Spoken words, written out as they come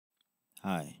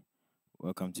Hi,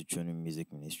 welcome to Throneroom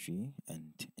Music Ministry.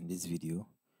 And in this video,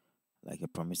 like I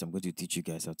promised, I'm going to teach you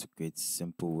guys how to create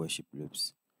simple worship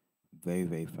loops very,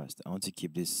 very fast. I want to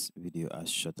keep this video as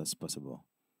short as possible.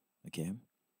 Okay.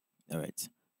 All right.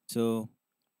 So,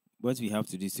 what we have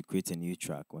to do is to create a new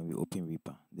track when we open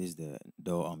Reaper. This is the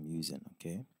DAW I'm using.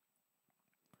 Okay.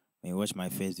 When you watch my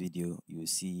first video, you'll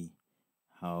see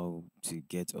how to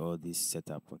get all this set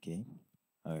up. Okay.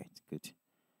 All right. Good.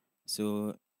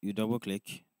 So, you double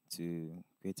click to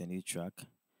create a new track.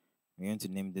 We're going to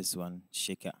name this one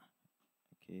Shaker.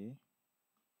 Okay.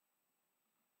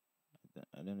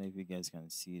 I don't know if you guys can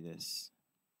see this.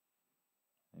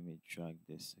 Let me drag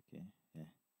this. Okay. Yeah.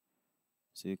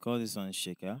 So you call this one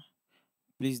Shaker.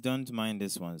 Please don't mind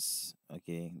this ones.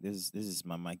 Okay. This is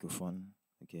my microphone.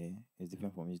 Okay. It's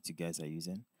different from what you guys are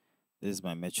using. This is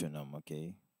my metronome.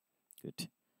 Okay. Good.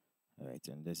 All right.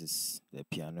 And this is the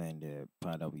piano and the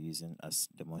pad that we're using as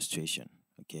demonstration.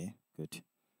 Okay. Good.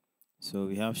 So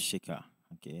we have Shaker.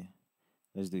 Okay.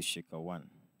 Let's do Shaker 1.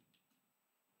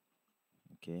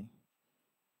 Okay.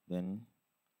 Then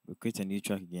we create a new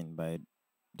track again by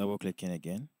double clicking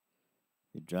again.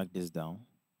 We drag this down.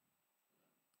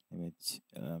 Let's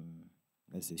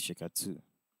say shaker 2.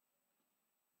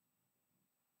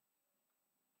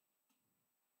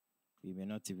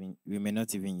 We may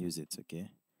not even use it,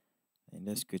 okay? And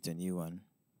let's create a new one.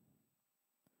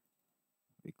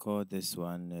 We call this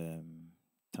one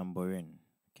tambourine.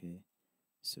 Okay.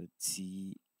 So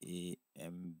TAMB.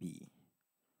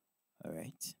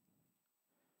 Alright.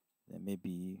 Then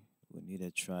maybe we need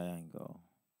a triangle.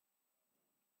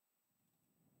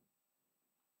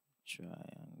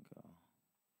 Triangle.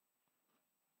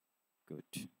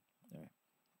 Good. Alright.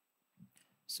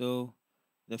 So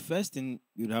the first thing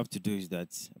you'd have to do is that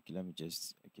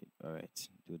all right,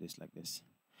 do this like this.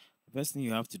 The first thing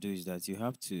you have to do is that you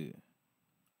have to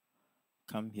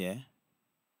come here,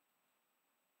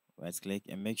 right click,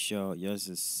 and make sure yours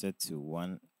is set to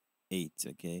 1.8.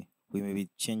 Okay, we may be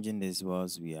changing this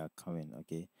whilst we are coming.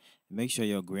 Okay, make sure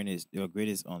your grid is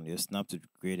on, your snap to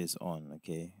grid is on.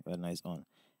 Okay, right now it's on,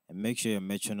 and make sure your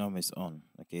metronome is on.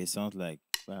 Okay, it sounds like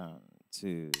 1,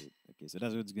 2. Okay, so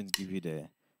that's what's going to give you the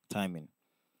timing.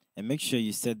 And make sure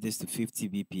you set this to 50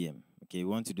 BPM. Okay, you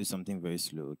want to do something very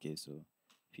slow. Okay, so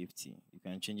 50. You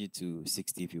can change it to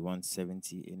 60 if you want,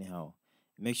 70, anyhow.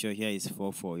 Make sure here is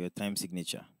 4/4, your time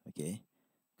signature. Okay,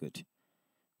 good.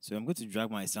 So I'm going to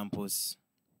drag my samples.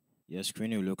 Your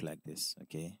screen will look like this.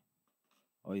 Okay,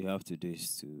 all you have to do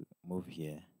is to move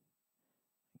here.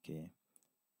 Okay,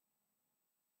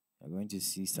 you're going to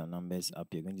see some numbers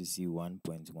up. You're going to see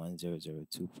 1.100,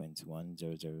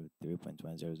 2.100,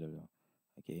 3.100.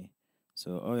 Okay,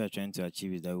 so all you're trying to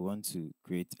achieve is that we want to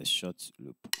create a short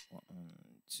loop. 1,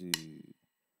 2,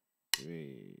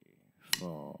 3,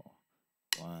 4.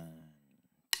 1,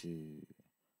 2,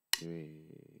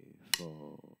 3,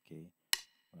 4. Okay,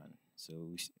 1. So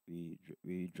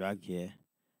we drag here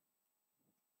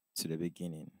to the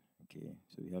beginning. Okay,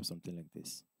 so we have something like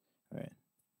this. All right,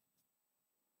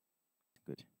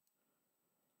 good.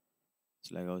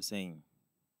 So like I was saying,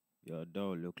 your door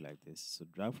will look like this. So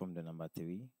drag from the number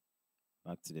 3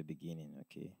 back to the beginning.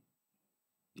 Okay,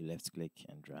 you left click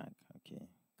and drag. Okay,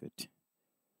 good.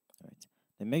 All right.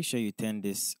 Then make sure you turn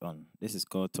this on. This is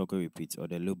called toggle repeat or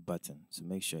the loop button. So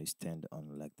make sure it's turned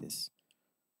on like this.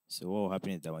 So what will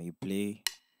happen is that when you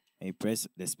press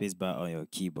the space bar on your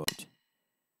keyboard,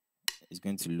 it's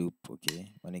going to loop.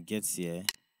 Okay. When it gets here,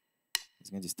 it's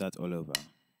going to start all over.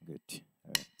 Good.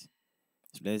 All right.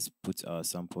 So let's put our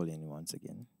sample in once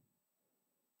again.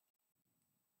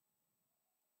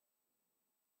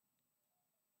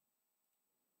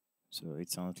 So it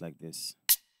sounds like this.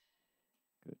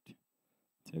 Good.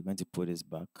 So we're going to put this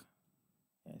back.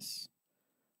 Yes.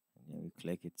 And then we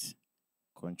click it.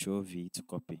 Control V to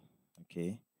copy.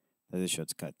 Okay. That's a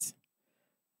shortcut.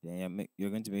 Then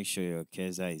you're going to make sure your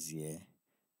cursor is here.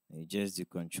 And you just do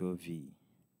Control V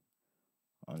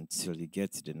until you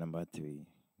get to the number 3.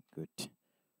 Good. If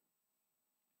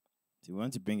you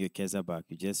want to bring your cursor back,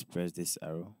 you just press this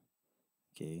arrow.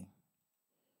 Okay.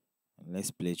 And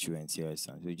let's play through and see how it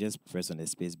sounds. So you just press on the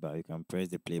space bar. You can press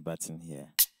the play button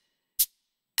here.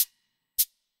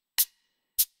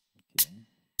 Okay.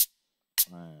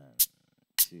 1,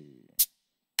 2,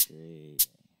 3,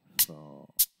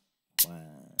 4.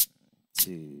 1,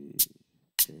 2,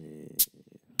 3,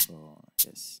 4.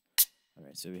 Yes. All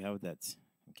right. So we have that.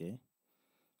 Okay.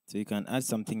 So you can add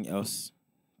something else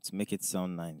to make it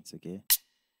sound nice. Okay.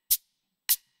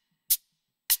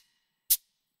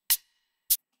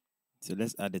 So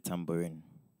let's add the tambourine.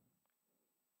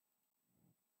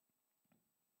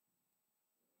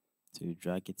 So you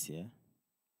drag it here.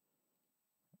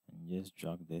 just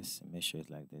drag this and make sure it's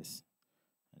like this.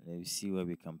 And let me see where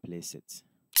we can place it.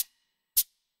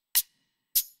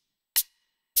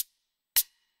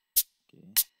 Okay,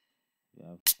 we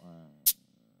have one.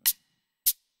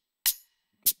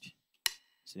 Good.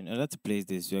 So in order to place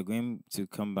this, we are going to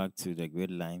come back to the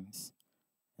grid lines,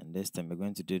 and this time we're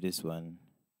going to do this one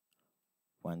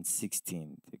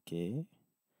 1/16. Okay,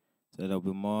 so there'll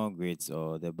be more grids,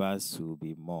 or the bars will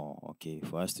be more. Okay,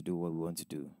 for us to do what we want to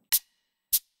do.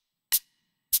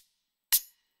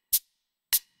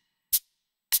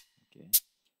 Okay,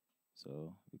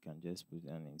 so we can just put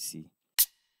down and see.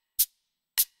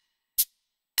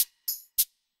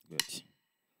 Good.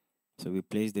 So we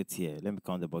placed it here. Let me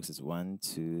count the boxes. 1,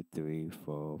 2, 3,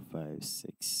 4, 5,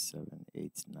 6, 7,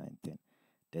 8, 9, 10.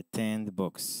 The 10th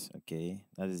box. Okay,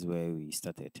 that is where we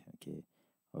started. Okay,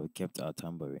 or we kept our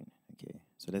tambourine. Okay,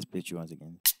 so let's play it once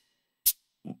again.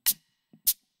 Okay.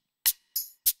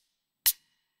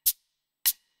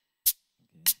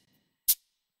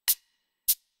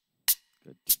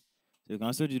 Good. So you can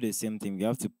also do the same thing. You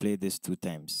have to play this 2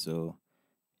 times. So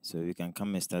we can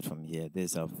come and start from here.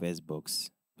 This is our first box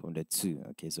from the 2.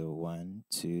 Okay, so 1,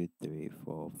 2, 3,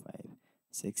 4, 5,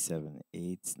 6, 7,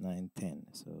 8, 9, 10.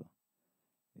 So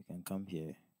you can come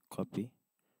here, copy,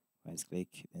 right click,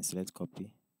 then select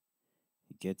copy.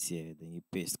 You get here, then you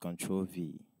paste, Control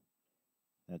V.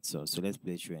 That's all. So let's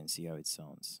play through and see how it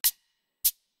sounds.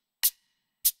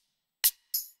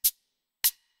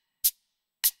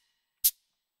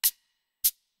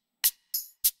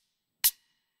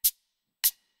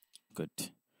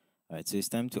 Good. All right, so it's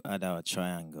time to add our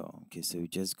triangle. Okay, so we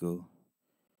just go.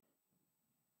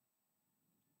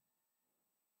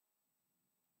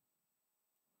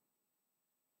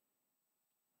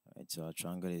 All right, so our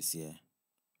triangle is here.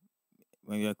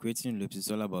 When you are creating loops,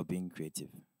 it's all about being creative.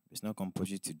 It's not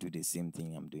compulsory to do the same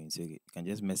thing I'm doing. So you can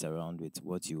just mess around with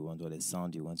what you want, or the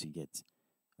sound you want to get,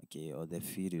 okay, or the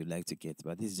feel you like to get.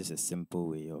 But this is just a simple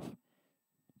way of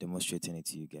demonstrating it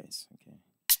to you guys, okay.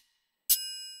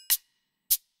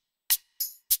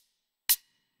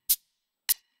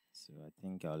 So I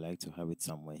think I would like to have it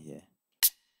somewhere here.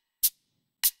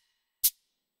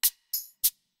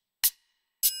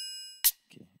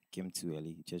 Okay, it came too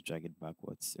early. Just drag it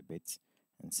backwards a bit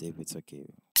and save it. Okay,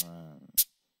 1,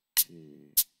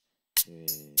 2, 3,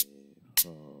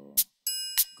 4.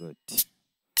 Good.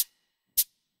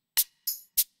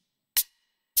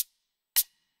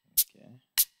 Okay.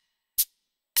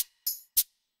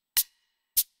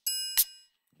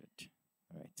 Good.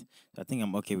 All right. So I think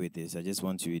I'm okay with this. I just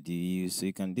want to reduce. So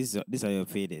you can these are your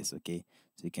faders. Okay.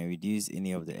 So you can reduce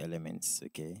any of the elements.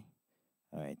 Okay.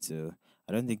 All right. So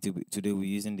I don't think today we're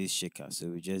using this shaker. So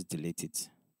we just delete it.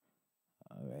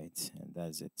 All right, and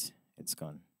that's it. It's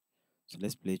gone. So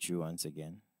let's play through once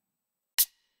again.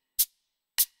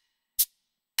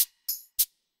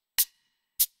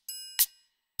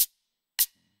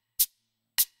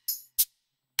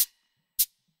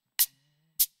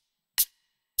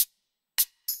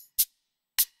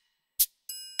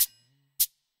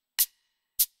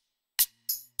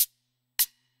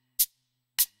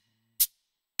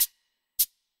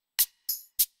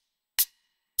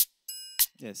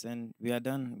 Yes, and we are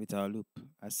done with our loop.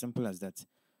 As simple as that. So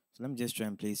let me just try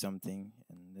and play something,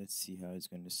 and let's see how it's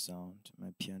going to sound. My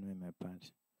piano and my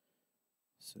pad.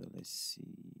 So let's see.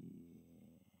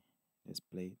 Let's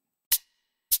play it.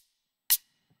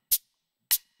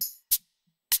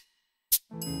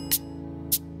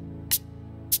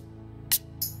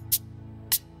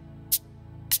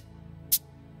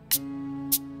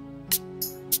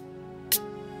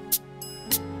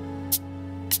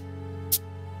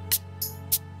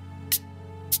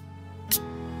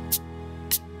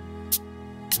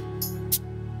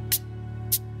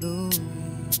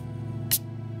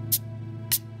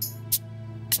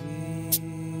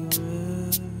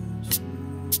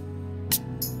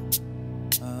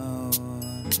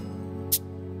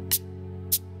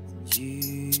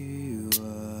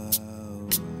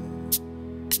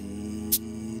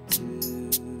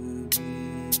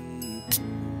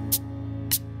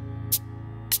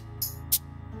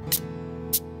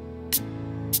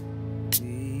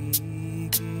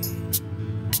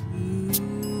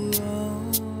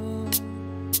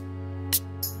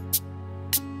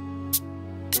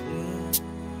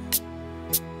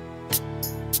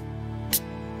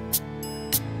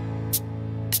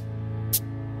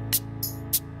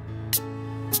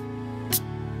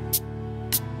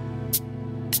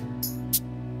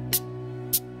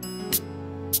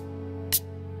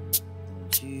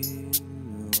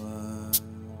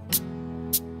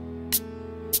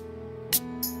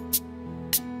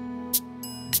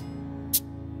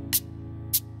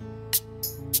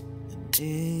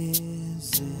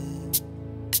 Is it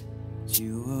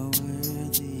you are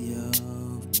worthy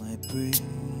of my praise?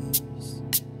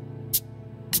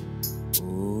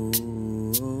 Oh,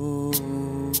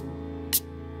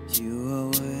 you are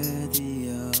worthy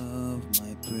of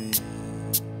my praise.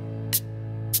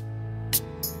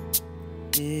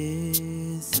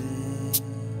 Is it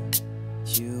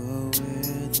you are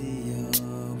worthy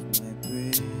of my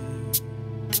praise?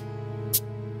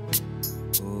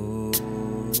 Oh,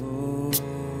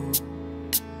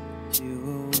 you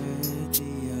are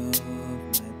worthy of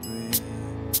my praise.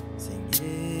 Sing,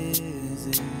 is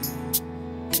it,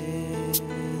 you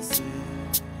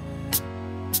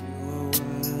are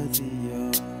worthy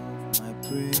of my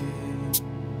praise.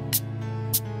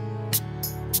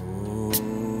 Oh,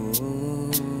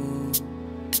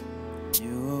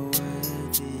 you are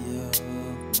worthy of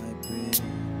my praise.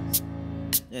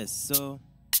 Yes, so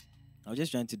I was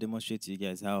just trying to demonstrate to you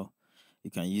guys how you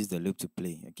can use the loop to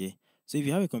play, okay? So if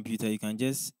you have a computer, you can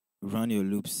just run your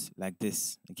loops like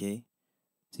this, okay?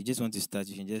 So you just want to start,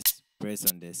 you can just press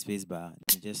on the space bar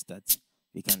and just start.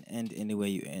 You can end anywhere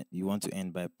you want to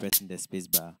end by pressing the space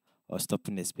bar or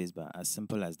stopping the space bar, as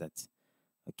simple as that,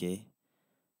 okay?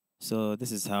 So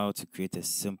this is how to create a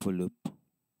simple loop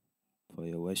for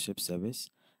your worship service.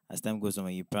 As time goes on,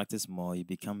 when you practice more, you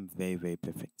become very, very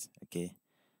perfect, okay?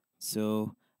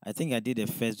 So I think I did the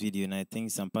first video, and I think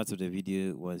some parts of the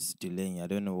video was delaying. I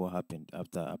don't know what happened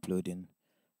after uploading.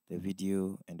 The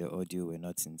video and the audio were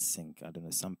not in sync. I don't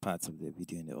know, some parts of the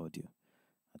video and the audio.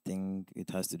 I think it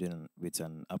has to do with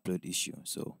an upload issue.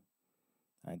 So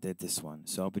I did this one.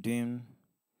 So I'll be doing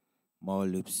more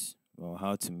loops, or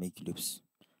how to make loops.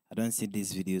 I don't see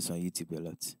these videos on YouTube a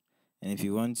lot. And if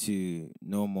you want to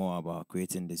know more about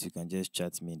creating this, you can just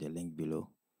chat me in the link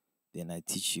below. Then I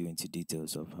teach you into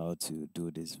details of how to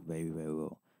do this very, very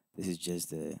well. This is just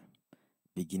the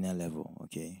beginner level,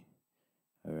 okay?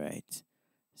 All right.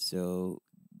 So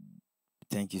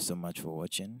thank you so much for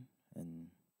watching.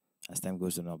 And as time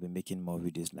goes on, I'll be making more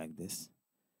videos like this.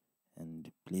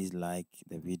 And please like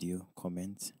the video,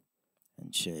 comment,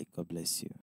 and share. God bless you.